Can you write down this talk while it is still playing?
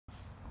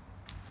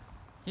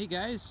Hey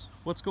guys,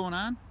 what's going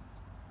on?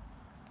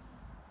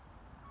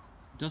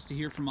 Dusty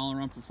here from All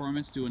Around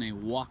Performance doing a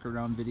walk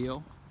around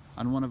video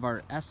on one of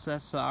our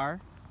SSR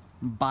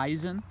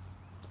Bison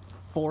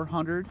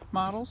 400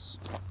 models.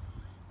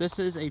 This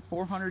is a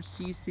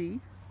 400cc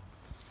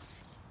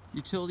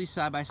utility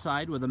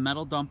side-by-side with a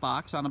metal dump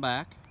box on the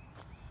back.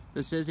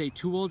 This is a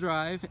two-wheel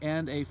drive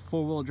and a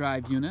four-wheel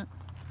drive unit.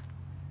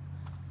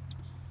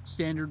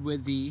 Standard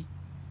with the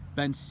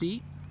bench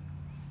seat,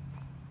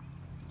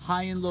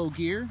 high and low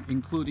gear,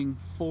 including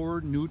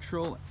forward,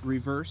 neutral,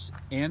 reverse,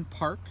 and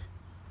park.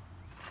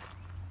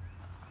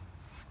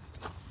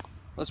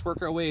 Let's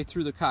work our way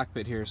through the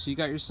cockpit here. So you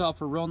got yourself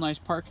a real nice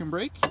park and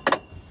brake.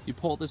 You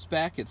pull this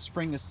back, it's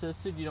spring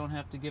assisted. You don't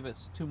have to give it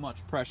too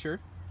much pressure.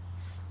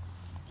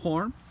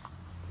 Horn.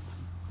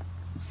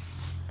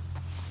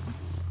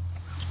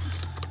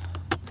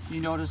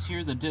 You notice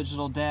here the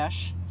digital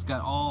dash. It's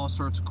got all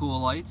sorts of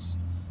cool lights.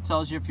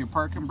 Tells you if your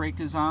park and brake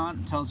is on.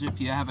 It tells you if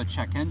you have a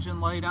check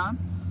engine light on.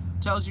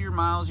 Tells you your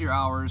miles, your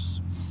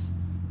hours.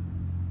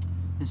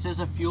 This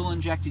is a fuel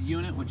injected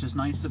unit, which is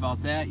nice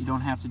about that. You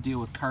don't have to deal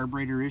with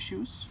carburetor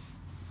issues.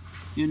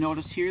 You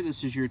notice here,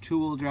 this is your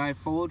two-wheel drive,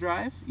 four-wheel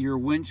drive, your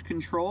winch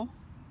control,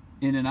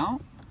 in and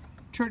out,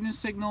 turning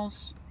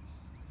signals,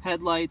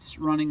 headlights,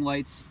 running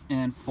lights,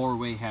 and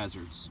four-way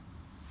hazards.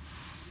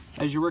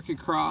 As you work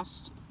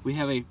across, we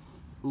have a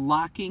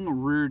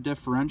locking rear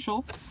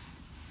differential.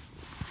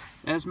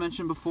 As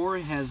mentioned before,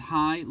 it has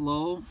high,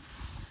 low,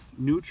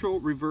 neutral,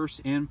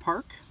 reverse, and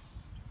park.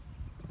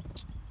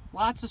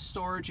 Lots of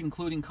storage,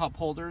 including cup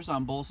holders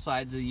on both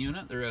sides of the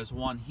unit. There is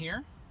one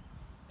here,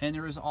 and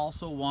there is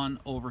also one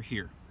over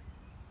here.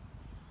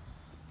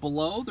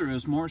 Below, there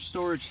is more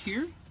storage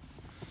here,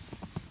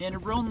 and a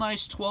real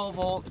nice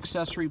 12-volt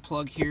accessory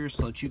plug here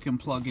so that you can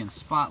plug in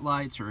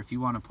spotlights, or if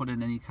you want to put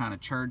in any kind of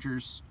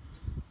chargers,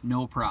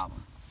 no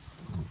problem.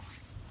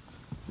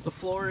 The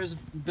floor is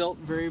built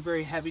very,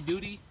 very heavy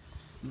duty.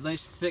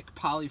 Nice thick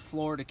poly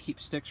floor to keep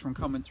sticks from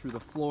coming through the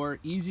floor.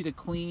 Easy to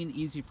clean,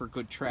 easy for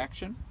good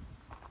traction.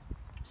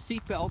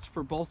 Seat belts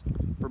for both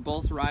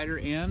rider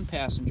and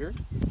passenger.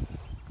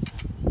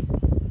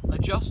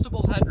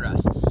 Adjustable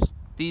headrests.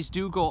 These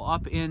do go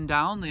up and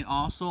down. They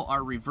also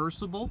are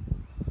reversible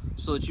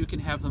so that you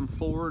can have them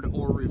forward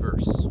or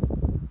reverse.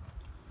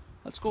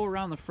 Let's go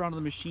around the front of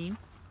the machine.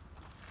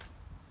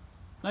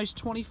 Nice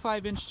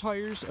 25-inch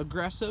tires,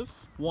 aggressive,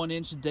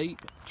 1-inch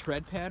deep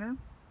tread pattern.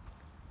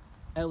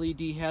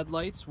 LED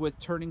headlights with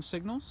turning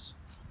signals.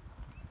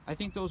 I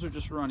think those are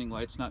just running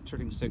lights, not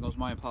turning signals.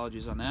 My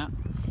apologies on that.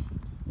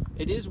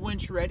 It is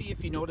winch ready.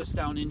 If you notice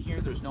down in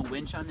here, there's no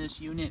winch on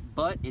this unit,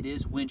 but it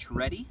is winch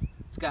ready.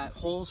 It's got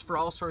holes for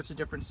all sorts of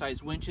different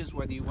size winches,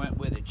 whether you went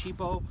with a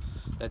cheapo,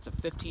 that's a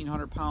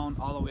 1,500 pound,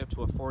 all the way up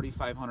to a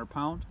 4,500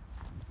 pound.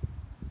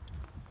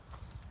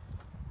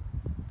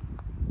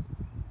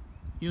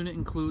 Unit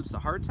includes the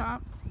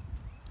hardtop.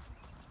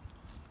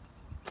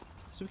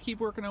 So we keep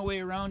working our way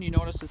around. You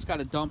notice it's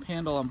got a dump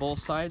handle on both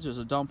sides. There's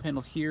a dump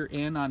handle here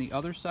and on the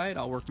other side.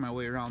 I'll work my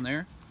way around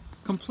there.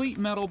 Complete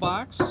metal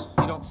box.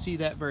 You don't see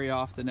that very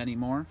often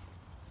anymore.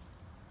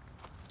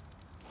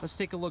 Let's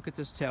take a look at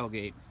this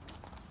tailgate.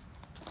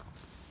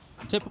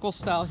 Typical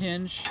style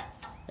hinge.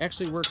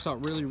 Actually works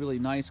out really, really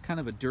nice. Kind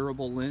of a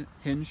durable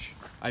hinge.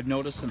 I've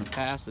noticed in the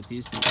past that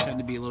these tend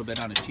to be a little bit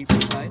on the cheaper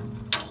side.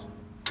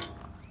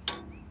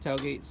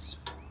 Tailgates,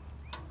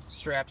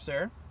 straps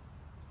there.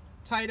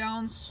 Tie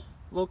downs.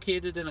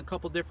 Located in a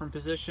couple different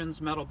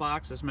positions. Metal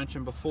box, as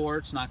mentioned before,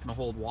 it's not going to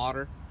hold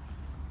water.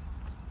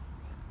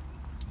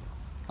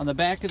 On the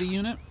back of the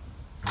unit,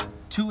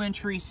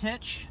 2-inch Reese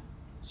hitch,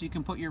 so you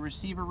can put your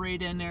receiver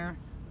rate in there.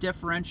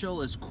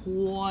 Differential is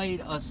quite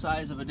a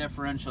size of a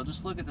differential.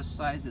 Just look at the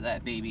size of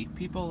that baby.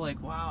 People are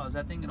like, wow, is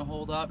that thing going to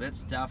hold up?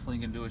 It's definitely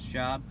going to do its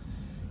job.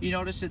 You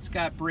notice it's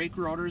got brake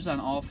rotors on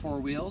all four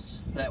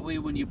wheels. That way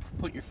when you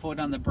put your foot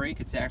on the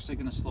brake, it's actually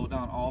going to slow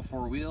down all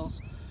four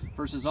wheels.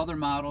 Versus other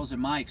models, in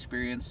my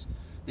experience,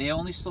 they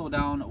only slow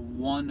down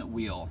one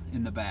wheel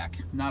in the back.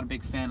 Not a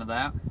big fan of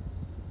that.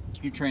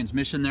 Your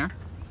transmission there.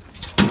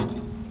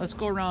 Let's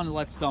go around and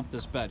let's dump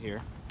this bed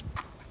here.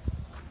 I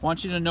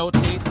want you to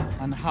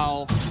notate on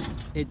how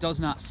it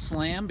does not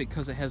slam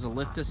because it has a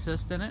lift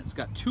assist in it. It's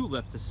got 2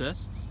 lift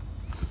assists.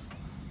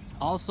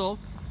 Also,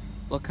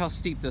 look how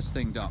steep this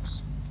thing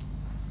dumps.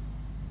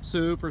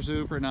 Super,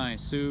 super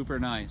nice, super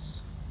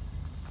nice.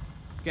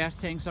 Gas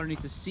tanks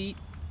underneath the seat.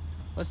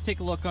 Let's take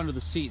a look under the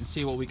seat and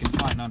see what we can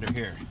find under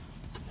here.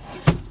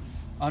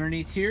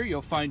 Underneath here,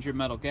 you'll find your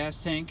metal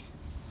gas tank,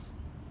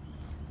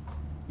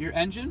 your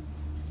engine,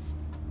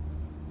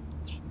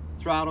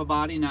 throttle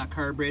body, not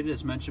carbureted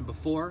as mentioned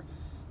before.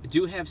 I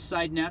do have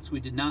side nets. We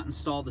did not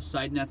install the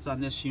side nets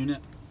on this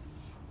unit.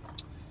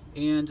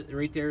 And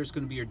right there is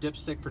going to be your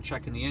dipstick for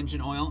checking the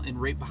engine oil, and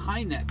right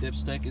behind that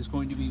dipstick is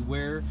going to be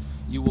where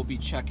you will be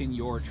checking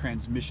your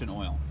transmission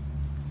oil.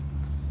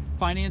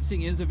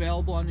 Financing is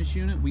available on this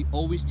unit. We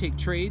always take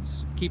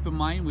trades. Keep in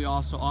mind, we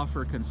also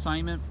offer a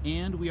consignment,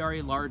 and we are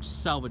a large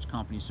salvage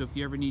company. So if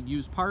you ever need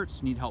used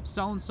parts, need help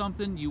selling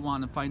something, you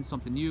want to find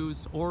something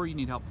used, or you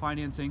need help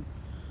financing,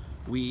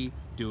 We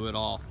do it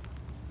all.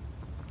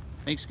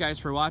 Thanks guys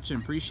for watching,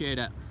 appreciate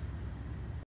it.